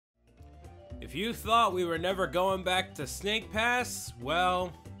If you thought we were never going back to Snake Pass,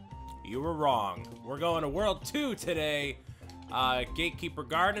 well, you were wrong. We're going to World 2 today. Gatekeeper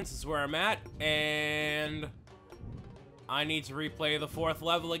Gardens is where I'm at, and I need to replay the 4th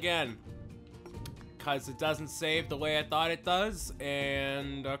level again. Because it doesn't save the way I thought it does,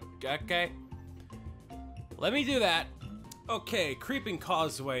 and okay. Let me do that. Okay, Creeping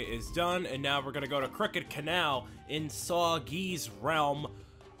Causeway is done, and now we're gonna go to Crooked Canal in Soggy's Realm.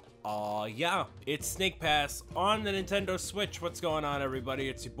 Yeah, it's Snake Pass on the Nintendo Switch. What's going on, everybody?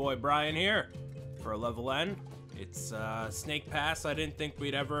 It's your boy Brian here for Level N. It's Snake Pass. I didn't think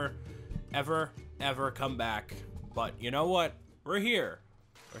we'd ever come back, but you know what? We're here.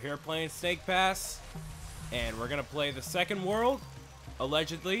 We're here playing Snake Pass, and we're gonna play the second world,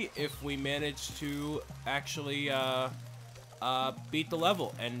 allegedly, if we manage to actually beat the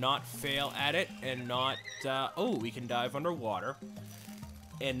level and not fail at it, and not oh, we can dive underwater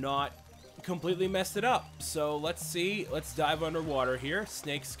and not completely mess it up. So let's see. Let's dive underwater here.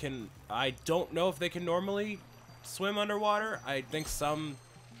 Snakes can, I don't know if they can normally swim underwater. I think some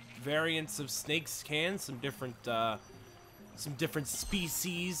variants of snakes can, some different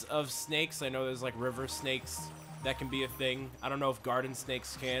species of snakes. I know there's like river snakes that can be a thing. I don't know if garden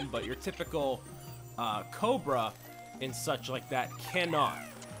snakes can, but your typical cobra and such like that cannot.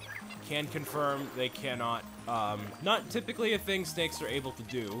 Can confirm they cannot. Not typically a thing snakes are able to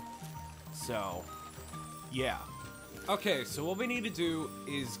do. So, yeah. Okay, so what we need to do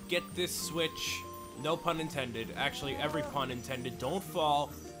is get this switch. No pun intended. Actually, every pun intended. Don't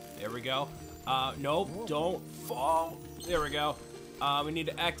fall. There we go. Nope, don't fall. There we go. We need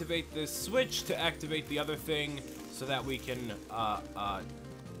to activate this switch to activate the other thing so that we can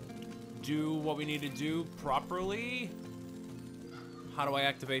do what we need to do properly. How do I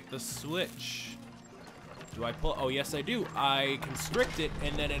activate the switch? Do I pull? Oh, yes, I do. I constrict it,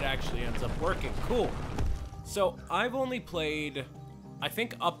 and then it actually ends up working. Cool. So I've only played, I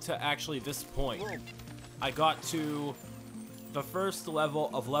think, up to actually this point. I got to the first level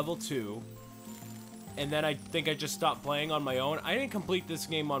of level 2, and then I think I just stopped playing on my own. I didn't complete this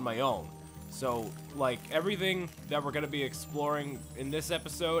game on my own. So, like, everything that we're going to be exploring in this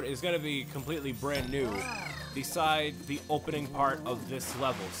episode is going to be completely brand new, beside the opening part of this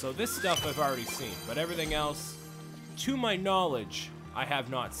level. So this stuff I've already seen, but everything else, to my knowledge, I have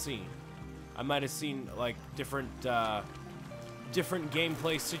not seen. I might have seen, like, different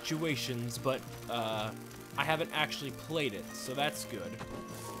gameplay situations, but I haven't actually played it, so that's good.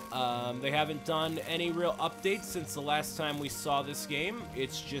 They haven't done any real updates since the last time we saw this game.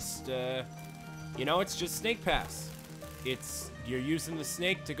 It's just, you know, it's just Snake Pass. You're using the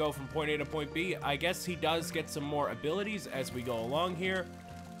snake to go from point A to point B. I guess he does get some more abilities as we go along here,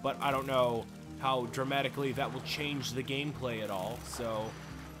 but I don't know how dramatically that will change the gameplay at all. So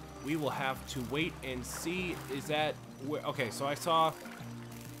we will have to wait and see. Is that where? Okay, so I saw,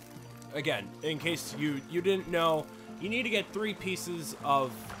 again, in case you didn't know, you need to get 3 pieces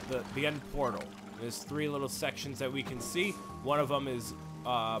of the end portal. There's 3 little sections that we can see. One of them is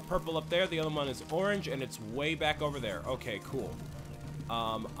purple up there, the other one is orange, and it's way back over there. Okay, cool.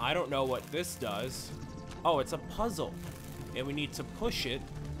 I don't know what this does. Oh, it's a puzzle, and we need to push it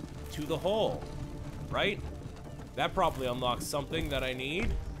to the hole, right? That probably unlocks something that I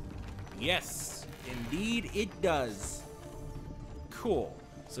need. Yes, indeed it does. Cool.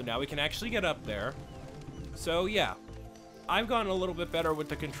 So now we can actually get up there. So yeah, I've gotten a little bit better with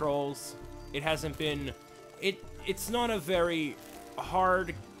the controls. It hasn't been, it's not a very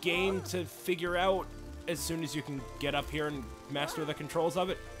hard game to figure out as soon as you can get up here and master the controls of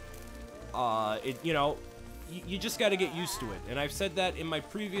it. You know, you just got to get used to it. And I've said that in my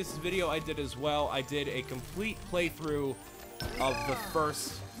previous video I did as well. I did a complete playthrough of the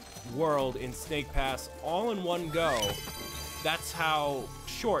first world in Snake Pass all in one go. That's how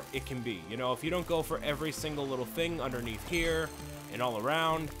short it can be. You know, if you don't go for every single little thing underneath here and all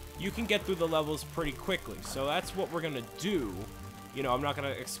around, you can get through the levels pretty quickly. So that's what we're gonna do. You know, I'm not gonna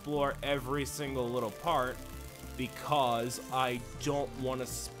explore every single little part because I don't want to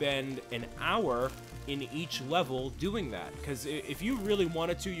spend an hour in each level doing that. Because if you really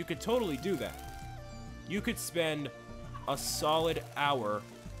wanted to, you could totally do that. You could spend a solid hour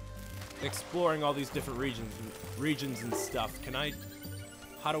exploring all these different regions and stuff.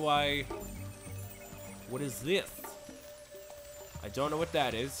 How do I, what is this? I don't know what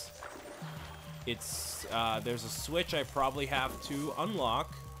that is. It's, there's a switch I probably have to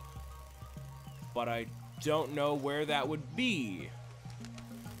unlock, but I don't know where that would be.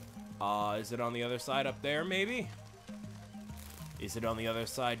 Is it on the other side up there, maybe? Is it on the other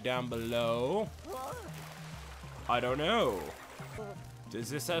side down below? I don't know. Does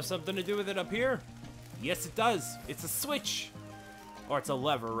this have something to do with it up here? Yes, it does. It's a switch. Or it's a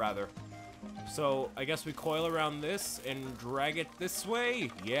lever, rather. So, I guess we coil around this and drag it this way.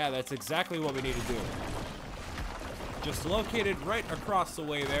 Yeah, that's exactly what we need to do. Just located right across the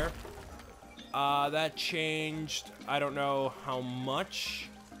way there. That changed, I don't know how much.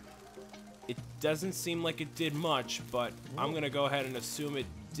 It doesn't seem like it did much, but I'm gonna go ahead and assume it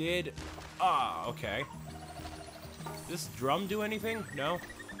did. Ah, okay. Does this drum do anything? No?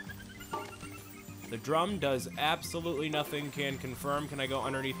 The drum does absolutely nothing, can confirm. Can I go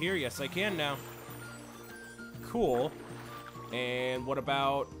underneath here? Yes, I can now. Cool. And what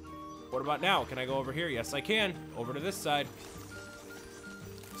about now? Can I go over here? Yes, I can. Over to this side.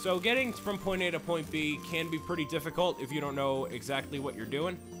 So getting from point A to point B can be pretty difficult if you don't know exactly what you're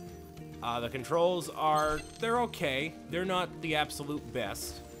doing. The controls they're okay. They're not the absolute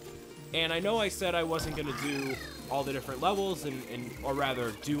best. And I know I said I wasn't gonna do all the different levels or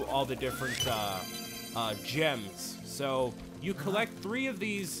rather do all the different gems. So you collect 3 of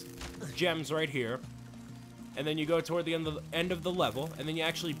these gems right here, and then you go toward the end of the level, and then you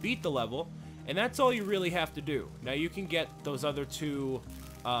actually beat the level, and that's all you really have to do. Now you can get those other two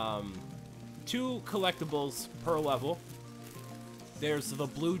collectibles per level. There's the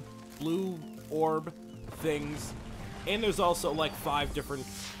blue orb things, and there's also like 5 different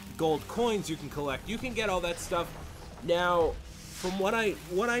gold coins you can collect. You can get all that stuff. Now, from what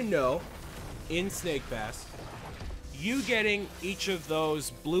I know, in Snake Pass, you getting each of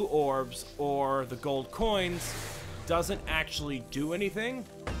those blue orbs or the gold coins doesn't actually do anything.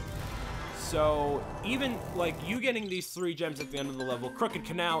 So even like you getting these 3 gems at the end of the level, Crooked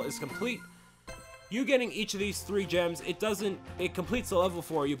Canal is complete. You getting each of these 3 gems, it completes the level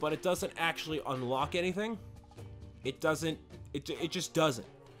for you, but it doesn't actually unlock anything. It just doesn't.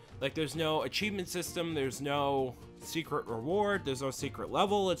 Like, there's no achievement system, there's no secret reward, there's no secret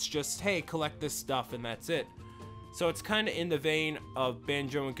level, it's just, hey, collect this stuff and that's it. So it's kind of in the vein of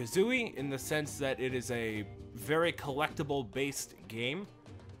Banjo and Kazooie in the sense that it is a very collectible-based game,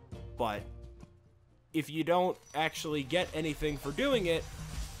 but if you don't actually get anything for doing it,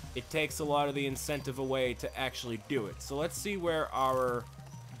 it takes a lot of the incentive away to actually do it. So let's see where our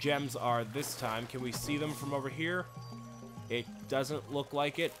gems are this time. Can we see them from over here? It doesn't look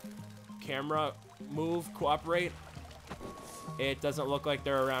like it. Camera, move, cooperate. It doesn't look like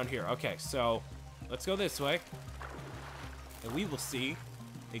they're around here. Okay, so let's go this way. And we will see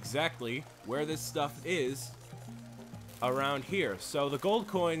exactly where this stuff is around here. So the gold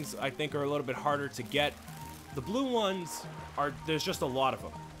coins, I think, are a little bit harder to get. The blue ones there's just a lot of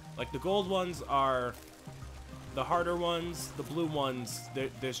them. Like, the gold ones are the harder ones. The blue ones,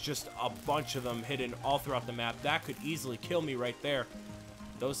 there's just a bunch of them hidden all throughout the map. That could easily kill me right there.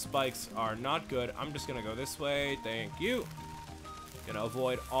 Those spikes are not good. I'm just gonna go this way. Thank you. Gonna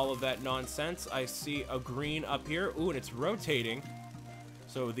avoid all of that nonsense. I see a green up here. Ooh, and it's rotating.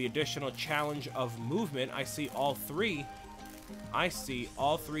 So the additional challenge of movement. I see all 3. I see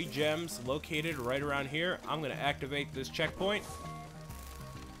all 3 gems located right around here. I'm gonna activate this checkpoint.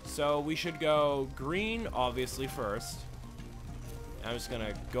 So we should go green, obviously, first. I'm just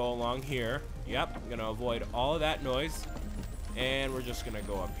gonna go along here. Yep, I'm gonna avoid all of that noise. And we're just gonna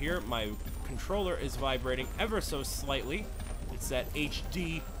go up here. My controller is vibrating ever so slightly. It's that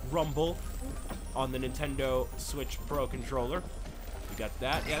HD rumble on the Nintendo Switch Pro controller. We got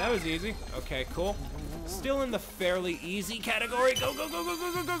that. Yeah, that was easy. Okay, cool. Still in the fairly easy category. Go, go, go, go,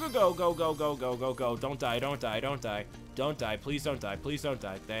 go, go, go, go, go, go, go, go, go, go. Don't die, don't die, don't die. Don't die, please don't die, please don't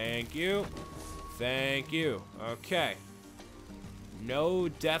die. Thank you. Thank you. Okay. No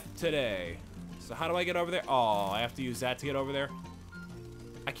death today. So how do I get over there? Oh, I have to use that to get over there.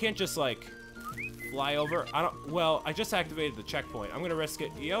 I can't just, like, fly over. Well, I just activated the checkpoint. I'm gonna risk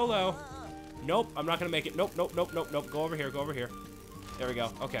it. YOLO. Nope, I'm not gonna make it. Nope, nope, nope, nope, nope. Go over here, go over here. There we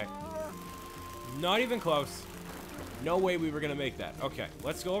go. Okay. Not even close. No way we were gonna make that. Okay,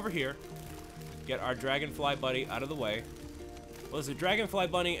 let's go over here. Get our dragonfly buddy out of the way. Well, there's a dragonfly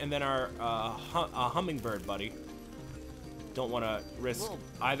bunny and then our hummingbird buddy. Don't want to risk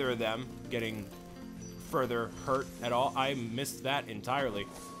either of them getting further hurt at all. I missed that entirely.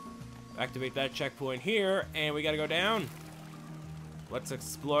 Activate that checkpoint here, and we gotta go down. Let's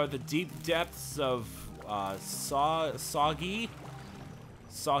explore the deep depths of Soggy.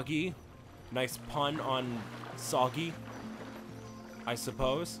 Soggy. Nice pun on soggy, I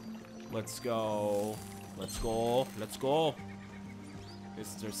suppose. Let's go. Let's go. Let's go.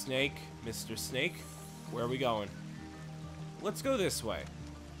 Mr. Snake. Mr. Snake. Where are we going? Let's go this way.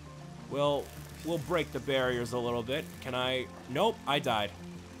 We'll break the barriers a little bit. Can I? Nope, I died.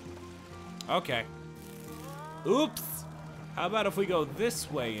 Okay. Oops. How about if we go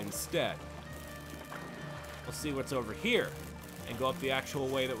this way instead? We'll see what's over here and go up the actual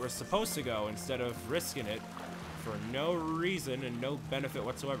way that we're supposed to go instead of risking it for no reason and no benefit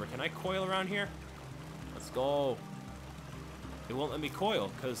whatsoever. Can I coil around here? Let's go. It won't let me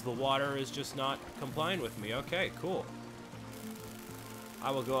coil because the water is just not complying with me. Okay, cool.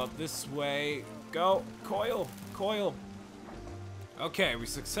 I will go up this way. Go. Coil. Coil. Okay, we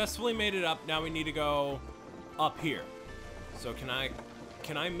successfully made it up. Now we need to go up here. So can I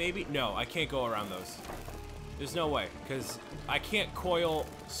maybe? No, I can't go around those. There's no way, because I can't coil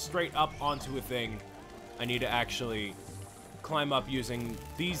straight up onto a thing. I need to actually climb up using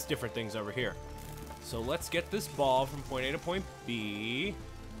these different things over here. So let's get this ball from point A to point B.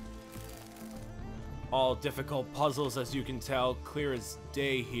 All difficult puzzles, as you can tell, clear as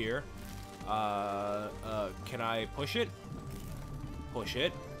day here. Can I push it? Push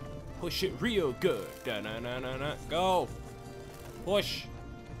it. Push it real good. Da-na-na-na-na. Go. Push.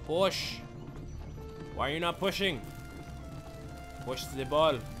 Push. Why are you not pushing? Push the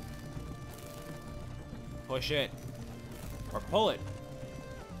ball. Push it. Or pull it.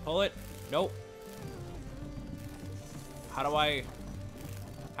 Pull it. Nope.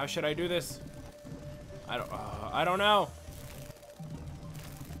 How should I do this? I don't know.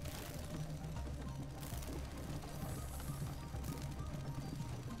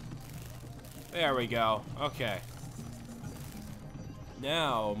 There we go. Okay.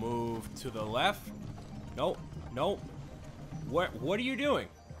 Now move to the left. Nope. Nope. What are you doing?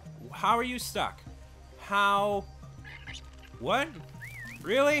 How are you stuck? How? What?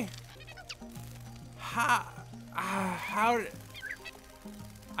 Really? How? How?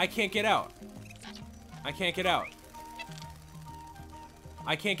 I can't get out. I can't get out.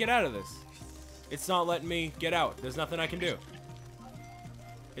 I can't get out of this. It's not letting me get out. There's nothing I can do.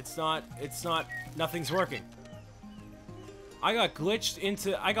 It's not, nothing's working. I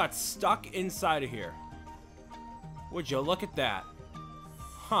got stuck inside of here. Would you look at that?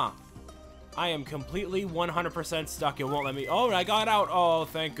 Huh. I am completely 100% stuck. It won't let me, oh, I got out. Oh,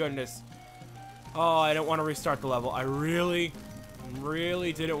 thank goodness. Oh, I didn't want to restart the level. I really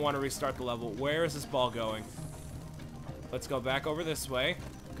didn't want to restart the level. Where is this ball going? Let's go back over this way.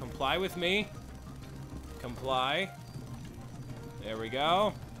 Comply with me. Comply. There we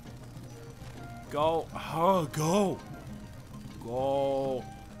go. Go. Oh, go. Go.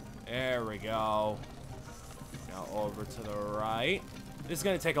 There we go. Now over to the right. This is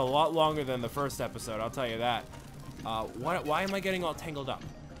going to take a lot longer than the first episode, I'll tell you that. Why am I getting all tangled up?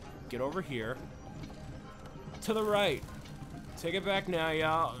 Get over here. To the right. Take it back now,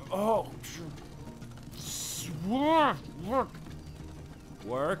 y'all. Oh. Work.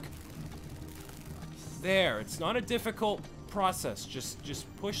 Work. There. It's not a difficult process.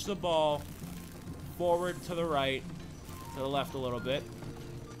 Just push the ball forward to the right, to the left a little bit.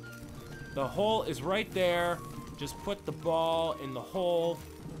 The hole is right there. Just put the ball in the hole.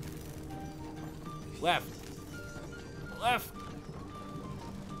 Left. Left.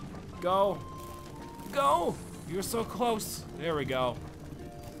 Go. Go. You're so close. There we go.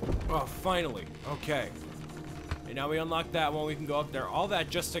 Oh, finally. Okay. And now we unlock that one. We can go up there. All that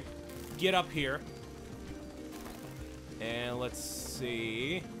just to get up here. And let's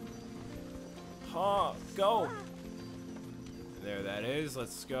see. Huh. Go. There that is.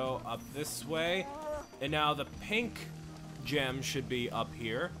 Let's go up this way. And now the pink gem should be up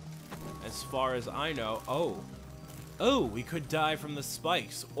here. As far as I know. Oh. Oh, we could die from the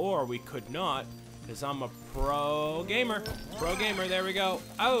spikes. Or we could not. Because I'm a pro gamer. Pro gamer. There we go.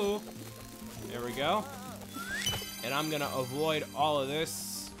 Oh. There we go. And I'm going to avoid all of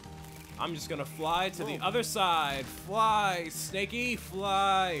this. I'm just going to fly to the other side. Fly, Snakey.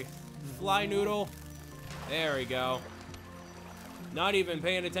 Fly. Fly, Noodle. There we go. Not even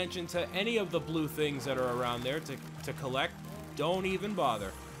paying attention to any of the blue things that are around there to collect. Don't even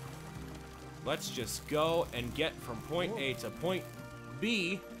bother. Let's just go and get from point A to point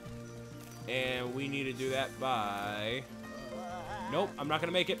B. And we need to do that by... Nope, I'm not going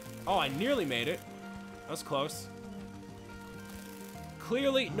to make it. Oh, I nearly made it. That was close.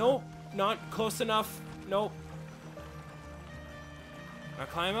 Clearly, nope, not close enough. Nope. Now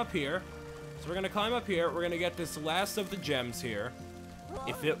climb up here. So we're going to climb up here. We're going to get this last of the gems here.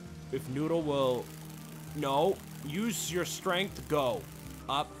 If Noodle will... No. Use your strength. Go.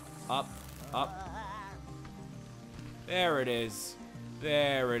 Up, up, up. There it is.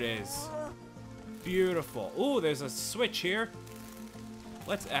 There it is. Beautiful. Ooh, there's a switch here.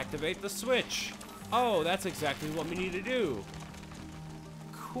 Let's activate the switch. Oh, that's exactly what we need to do.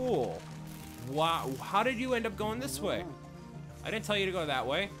 Cool. Wow. How did you end up going this way? I didn't tell you to go that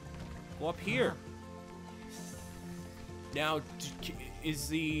way. Go up here. Now, is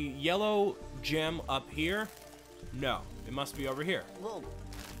the yellow gem up here? No, it must be over here. Whoa.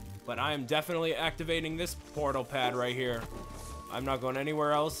 But I am definitely activating this portal pad right here. I'm not going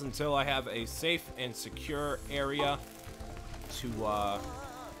anywhere else until I have a safe and secure area to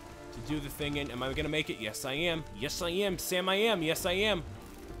do the thing in. Am I gonna make it? Yes, I am. Yes, I am. Sam, I am. Yes, I am.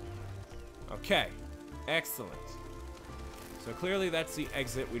 Okay. Excellent. So clearly that's the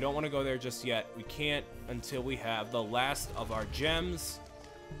exit. We don't want to go there just yet. We can't until we have the last of our gems.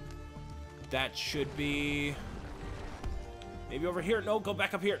 That should be... maybe over here. No, go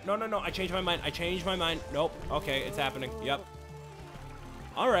back up here. No, no, no. I changed my mind. I changed my mind. Nope. Okay, it's happening. Yep.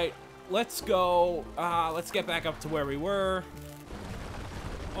 All right. Let's go. Let's get back up to where we were.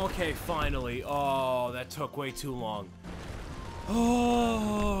 Okay, finally. Oh, that took way too long.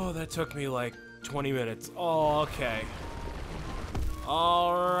 Oh, that took me like 20 minutes. Oh, okay.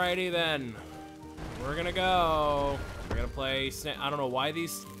 Alrighty then. We're gonna go. We're gonna play I don't know why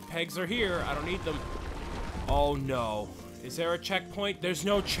these pegs are here. I don't need them. Oh no. Is there a checkpoint? There's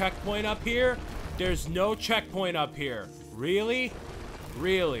no checkpoint up here? There's no checkpoint up here. Really?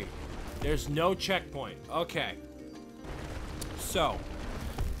 Really? There's no checkpoint. Okay. So,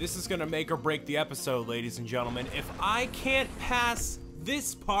 this is gonna make or break the episode, ladies and gentlemen. If I can't pass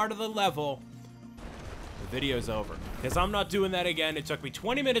this part of the level, the video's over. Because I'm not doing that again. It took me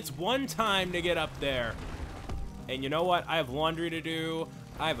 20 minutes one time to get up there. And you know what? I have laundry to do.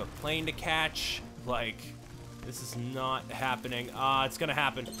 I have a plane to catch. Like, this is not happening. It's gonna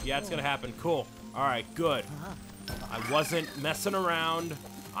happen. Yeah, it's gonna happen. Cool. Alright, good. I wasn't messing around.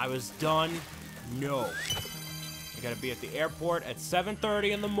 I was done. No. I gotta be at the airport at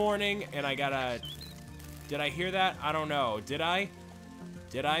 7:30 in the morning, and I gotta... Did I hear that? I don't know. Did I?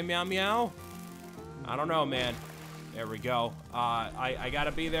 Did I, meow meow? I don't know, man. There we go. I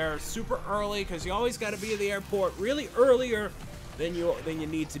gotta be there super early, because you always gotta be at the airport really earlier than you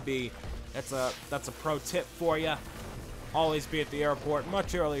need to be. That's a pro tip for you. Always be at the airport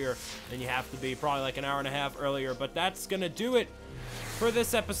much earlier than you have to be. Probably like an hour and a half earlier. But that's gonna do it for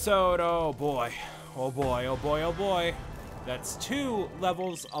this episode. Oh boy. Oh boy, oh boy, oh boy. That's 2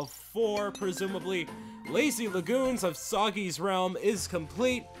 levels of 4, presumably. Lazy Lagoons of Soggy's Realm is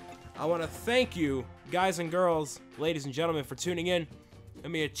complete. I want to thank you, guys and girls, ladies and gentlemen, for tuning in.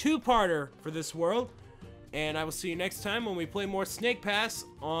 It'll be a 2-parter for this world. And I will see you next time when we play more Snake Pass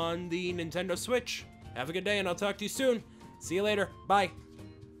on the Nintendo Switch. Have a good day, and I'll talk to you soon. See you later. Bye.